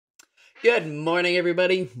Good morning,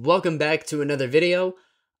 everybody. Welcome back to another video.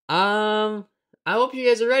 I hope you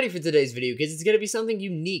guys are ready for today's video because it's going to be something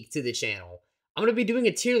unique to the channel. I'm going to be doing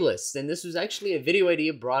a tier list, and this was actually a video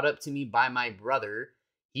idea brought up to me by my brother.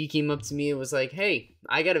 He came up to me and was like, hey,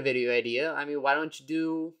 I got a video idea. Why don't you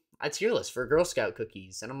do a tier list for Girl Scout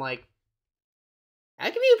cookies? And I'm like,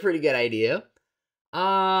 that could be a pretty good idea.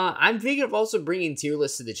 I'm thinking of also bringing tier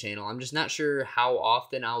lists to the channel. I'm just not sure how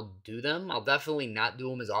often I'll do them. I'll definitely not do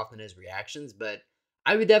them as often as reactions, but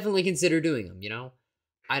I would definitely consider doing them, you know?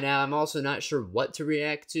 And I'm also not sure what to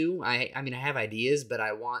react to. I have ideas, but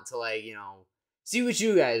I want to, see what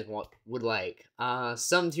you guys would like.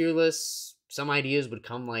 Some tier lists, some ideas would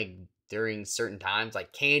come, during certain times,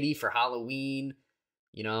 like candy for Halloween,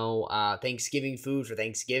 Thanksgiving food for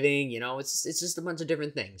Thanksgiving, it's just a bunch of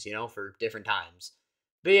different things, for different times.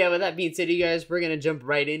 But yeah, with that being said, you guys, we're going to jump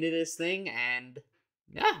right into this thing, and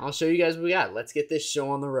yeah, I'll show you guys what we got. Let's get this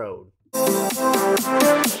show on the road.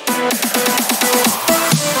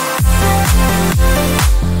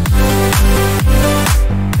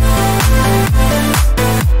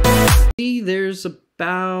 See, there's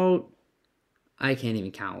about, I can't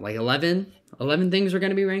even count, like 11 things we're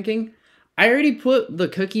going to be ranking. I already put the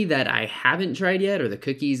cookie that I haven't tried yet, or the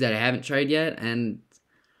cookies that I haven't tried yet, and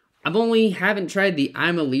I've only haven't tried the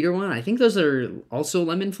I'm a Leader one. I think those are also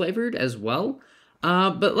lemon flavored as well.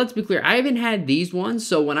 But let's be clear, I haven't had these ones,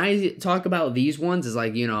 so when I talk about these ones, it's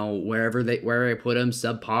like, where I put them,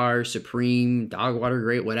 subpar, supreme, dog water,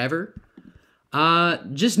 great, whatever.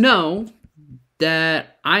 Just know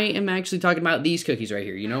that I am actually talking about these cookies right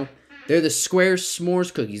here, They're the square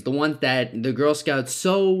s'mores cookies, the ones that the Girl Scouts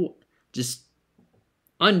so just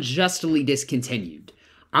unjustly discontinued.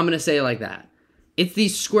 I'm going to say it like that. It's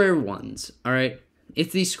these square ones, all right?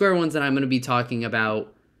 It's these square ones that I'm going to be talking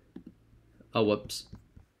about. Oh, whoops.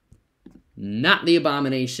 Not the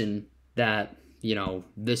abomination that,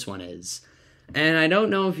 this one is. And I don't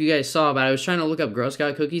know if you guys saw, but I was trying to look up Girl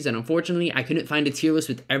Scout cookies, and unfortunately, I couldn't find a tier list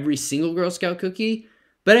with every single Girl Scout cookie.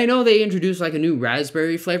 But I know they introduced, a new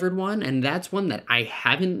raspberry flavored one, and that's one that I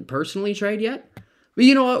haven't personally tried yet. But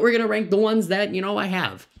you know what? We're going to rank the ones that, I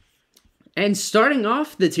have. And starting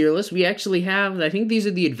off the tier list, we actually have, I think these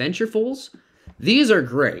are the Adventurefuls. These are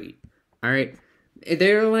great. All right.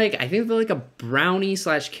 They're I think they're a brownie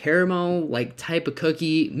 / caramel type of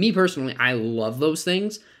cookie. Me personally, I love those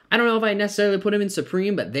things. I don't know if I necessarily put them in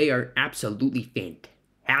Supreme, but they are absolutely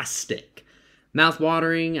fantastic.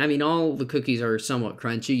 Mouth-watering. All the cookies are somewhat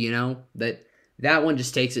crunchy, but that one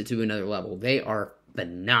just takes it to another level. They are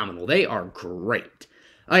phenomenal. They are great.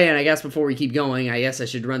 Oh yeah, and I guess before we keep going, I guess I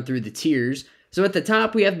should run through the tiers. So at the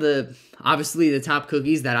top, we have obviously the top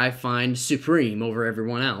cookies that I find supreme over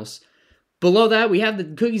everyone else. Below that, we have the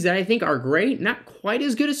cookies that I think are great. Not quite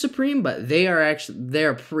as good as Supreme, but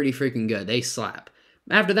they're pretty freaking good. They slap.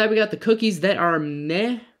 After that, we got the cookies that are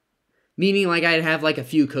meh, meaning I'd have a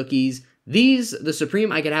few cookies. The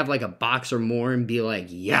Supreme, I could have a box or more and be like,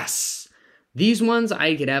 yes. These ones,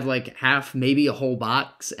 I could have half, maybe a whole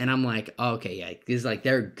box, and I'm like, okay, yeah, because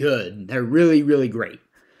they're good. They're really, really great.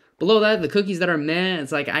 Below that, the cookies that are meh,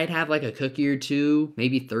 it's I'd have a cookie or two,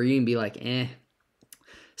 maybe 3, and be like, eh.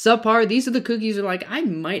 Subpar, these are the cookies that I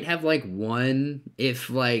might have one if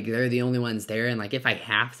they're the only ones there, and if I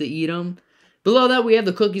have to eat them. Below that, we have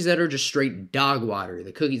the cookies that are just straight dog water.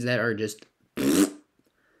 The cookies that are just,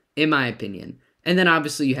 in my opinion. And then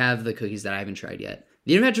obviously you have the cookies that I haven't tried yet.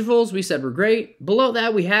 The Adventurefuls, we said, were great. Below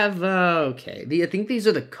that, we have, I think these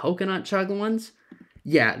are the coconut chocolate ones.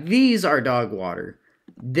 Yeah, these are dog water.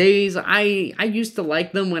 I used to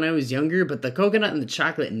like them when I was younger, but the coconut and the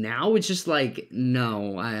chocolate now, it's just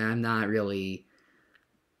no, I'm not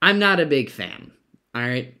a big fan.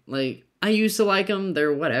 Alright? I used to like them,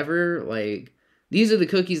 they're whatever, these are the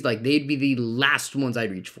cookies, they'd be the last ones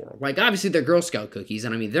I'd reach for. Obviously, they're Girl Scout cookies,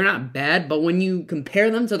 and they're not bad, but when you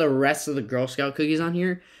compare them to the rest of the Girl Scout cookies on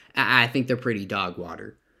here, I think they're pretty dog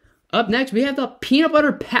water. Up next, we have the Peanut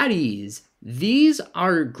Butter Patties. These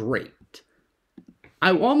are great.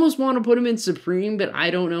 I almost want to put them in Supreme, but I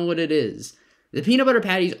don't know what it is. The Peanut Butter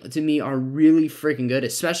Patties, to me, are really freaking good,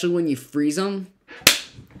 especially when you freeze them.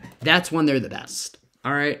 That's when they're the best.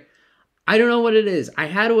 Alright? I don't know what it is. I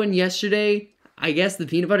had one yesterday. I guess the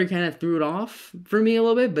peanut butter kind of threw it off for me a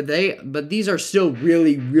little bit, but these are still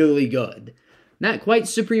really, really good. Not quite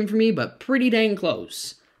Supreme for me, but pretty dang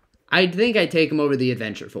close. I think I'd take them over the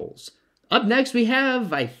Adventurefuls. Up next, we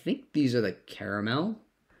have, I think these are the caramel.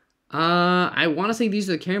 I want to say these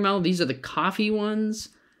are the caramel. These are the coffee ones.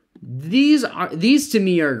 These to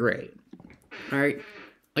me are great. All right.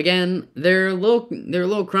 Again, they're a little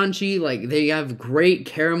crunchy. Like, they have great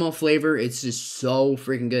caramel flavor. It's just so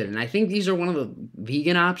freaking good. And I think these are one of the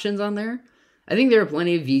vegan options on there. I think there are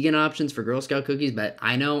plenty of vegan options for Girl Scout cookies, but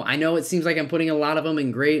I know it seems like I'm putting a lot of them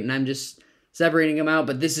in great and I'm just separating them out,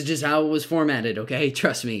 but this is just how it was formatted, okay?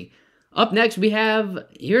 Trust me. Up next, we have,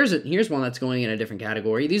 here's one that's going in a different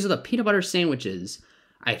category. These are the peanut butter sandwiches,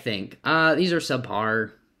 I think. These are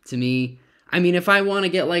subpar to me. I mean, if I want to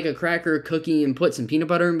get like a cracker cookie and put some peanut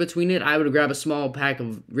butter in between it, I would grab a small pack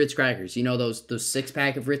of Ritz crackers. You know, those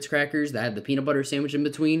 6-pack of Ritz crackers that have the peanut butter sandwich in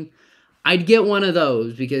between? I'd get one of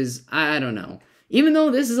those because, I don't know. Even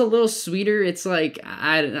though this is a little sweeter, it's like,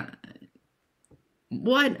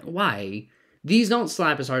 what? Why? These don't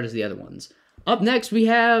slap as hard as the other ones. Up next, we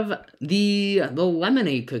have the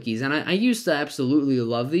lemonade cookies, and I used to absolutely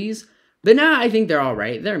love these, but now I think they're all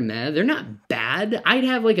right. They're meh. They're not bad. I'd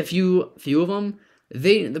have like a few of them.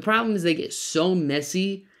 The problem is they get so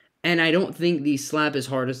messy, and I don't think these slap as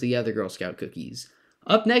hard as the other Girl Scout cookies.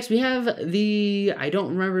 Up next, we have I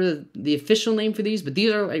don't remember the official name for these, but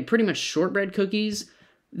these are like pretty much shortbread cookies.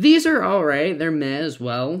 These are all right. They're meh as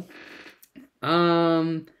well.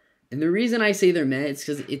 And the reason I say they're meh is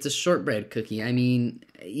because it's a shortbread cookie. I mean,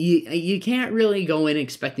 you can't really go in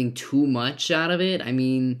expecting too much out of it. I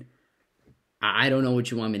mean, I don't know what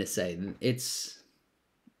you want me to say. It's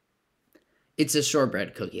a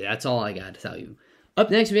shortbread cookie. That's all I got to tell you. Up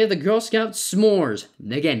next, we have the Girl Scout s'mores.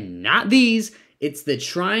 And again, not these. It's the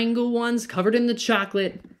triangle ones covered in the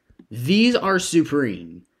chocolate. These are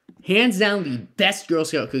supreme. Hands down, the best Girl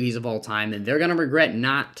Scout cookies of all time, and they're going to regret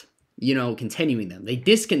not, continuing them. They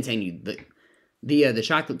discontinued the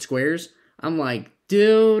chocolate squares. I'm like,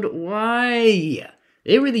 dude, why?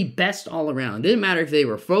 They were the best all around. Didn't matter if they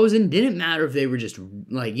were frozen. Didn't matter if they were just,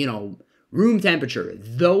 room temperature.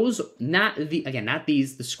 Those, not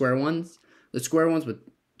these, the square ones. The square ones with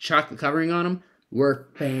chocolate covering on them were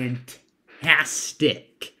fantastic.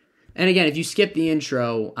 And again, if you skip the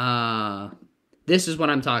intro, this is what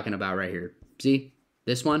I'm talking about right here. See?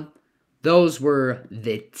 This one? Those were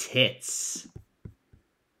the tits.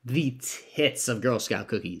 The tits of Girl Scout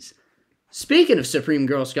cookies. Speaking of Supreme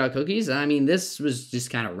Girl Scout cookies, I mean, this was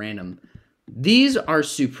just kind of random. These are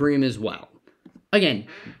supreme as well. Again,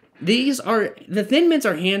 the Thin Mints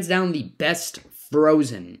are hands down the best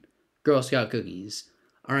frozen Girl Scout cookies.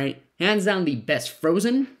 Alright? Hands down the best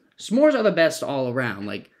frozen. S'mores are the best all around.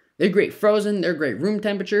 Like, they're great frozen, they're great room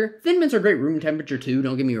temperature. Thin Mints are great room temperature too,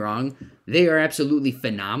 don't get me wrong. They are absolutely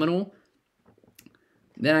phenomenal.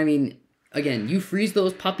 Then, I mean, again, you freeze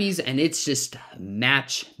those puppies and it's just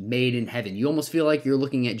match made in heaven. You almost feel like you're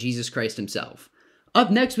looking at Jesus Christ himself.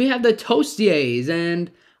 Up next, we have the Toastiers,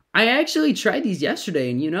 and I actually tried these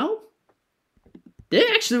yesterday, and they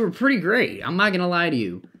actually were pretty great. I'm not gonna lie to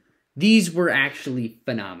you. These were actually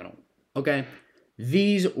phenomenal, okay?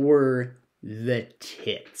 These were the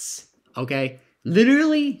tits, okay?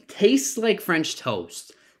 Literally tastes like French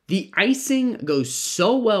toast. The icing goes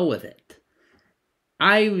so well with it.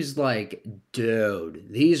 I was like, dude,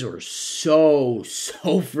 these were so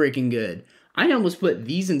freaking good. I almost put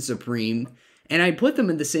these in Supreme, and I put them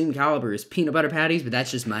in the same caliber as peanut butter patties, but that's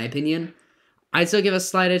just my opinion. I'd still give a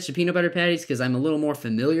slight edge to peanut butter patties because I'm a little more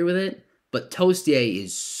familiar with it, but Toastier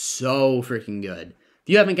is so freaking good. If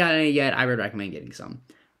you haven't gotten any yet, I would recommend getting some.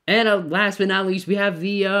 And last but not least, we have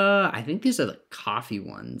the, I think these are the coffee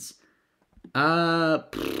ones. I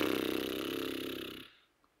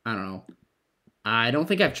don't know. I don't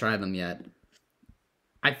think I've tried them yet.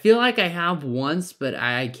 I feel like I have once, but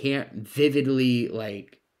I can't vividly,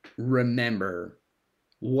 remember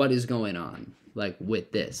what is going on,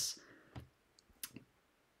 with this.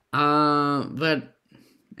 But,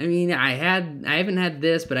 I mean, I haven't had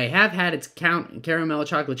this, but I have had its caramel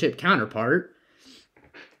chocolate chip counterpart.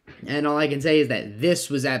 And all I can say is that this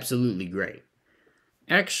was absolutely great.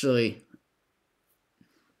 Actually,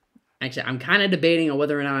 I'm kind of debating on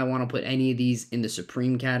whether or not I want to put any of these in the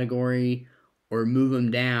Supreme category or move them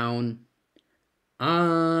down.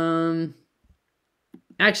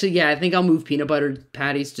 Actually, yeah, I think I'll move peanut butter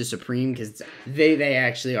patties to Supreme because they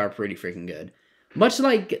actually are pretty freaking good. Much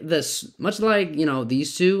like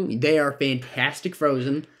these two, they are fantastic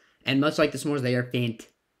frozen, and much like the s'mores, they are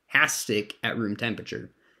fantastic at room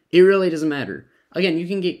temperature. It really doesn't matter. Again, you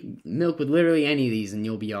can get milk with literally any of these and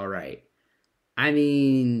you'll be alright. I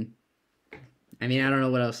mean, I don't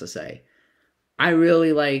know what else to say. I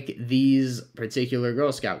really like these particular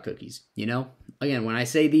Girl Scout cookies, Again, when I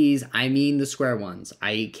say these, I mean the square ones.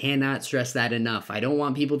 I cannot stress that enough. I don't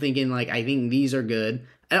want people thinking, I think these are good.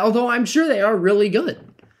 Although I'm sure they are really good.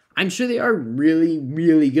 I'm sure they are really,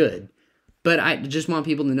 really good. But I just want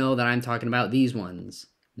people to know that I'm talking about these ones.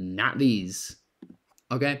 not these.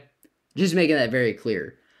 Okay? Just making that very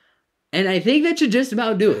clear. And I think that should just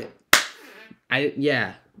about do it.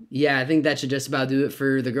 Yeah, I think that should just about do it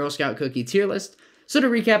for the Girl Scout cookie tier list. So to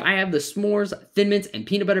recap, I have the s'mores, Thin Mints, and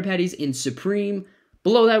peanut butter patties in Supreme.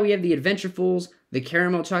 Below that, we have the Adventurefuls, the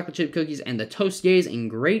caramel chocolate chip cookies, and the Toastiers in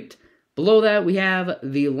Great. Below that, we have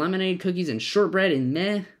the lemonade cookies and shortbread in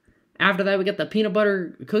Meh. After that, we got the peanut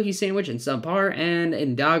butter cookie sandwich in Subpar. And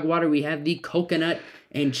in Dog Water, we have the coconut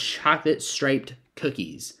and chocolate striped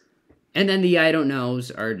cookies. And then the I don't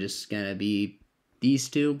knows are just going to be these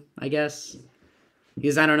two, I guess.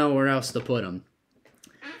 Because I don't know where else to put them.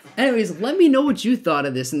 Anyways, let me know what you thought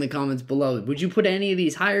of this in the comments below. Would you put any of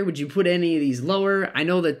these higher? Would you put any of these lower? I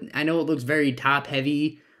know it looks very top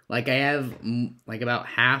heavy. Like I have like about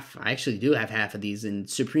half. I actually do have half of these in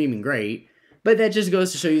Supreme and Great. But that just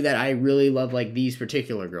goes to show you that I really love like these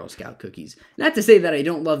particular Girl Scout cookies. Not to say that I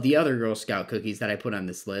don't love the other Girl Scout cookies that I put on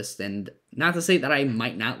this list. And not to say that I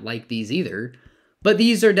might not like these either. But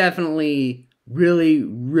these are definitely really,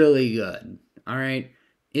 really good. Alright?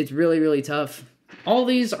 It's really, really tough. All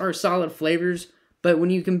these are solid flavors, but when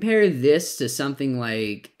you compare this to something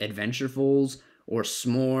like Adventurefuls or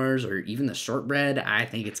S'mores or even the shortbread, I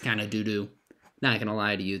think it's kind of doo-doo. Not gonna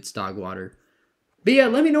lie to you, it's dog water. But yeah,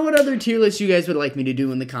 let me know what other tier lists you guys would like me to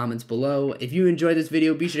do in the comments below. If you enjoyed this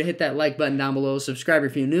video, be sure to hit that like button down below, subscribe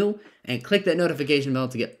if you're new, and click that notification bell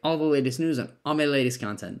to get all the latest news on all my latest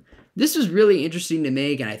content. This was really interesting to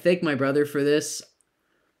make, and I thank my brother for this.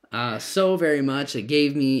 So very much. It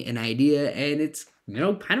gave me an idea, and it's,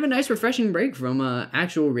 kind of a nice refreshing break from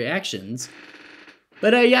actual reactions.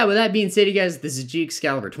 But yeah, with that being said, you guys, this is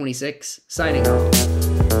GExcalibur26 signing off.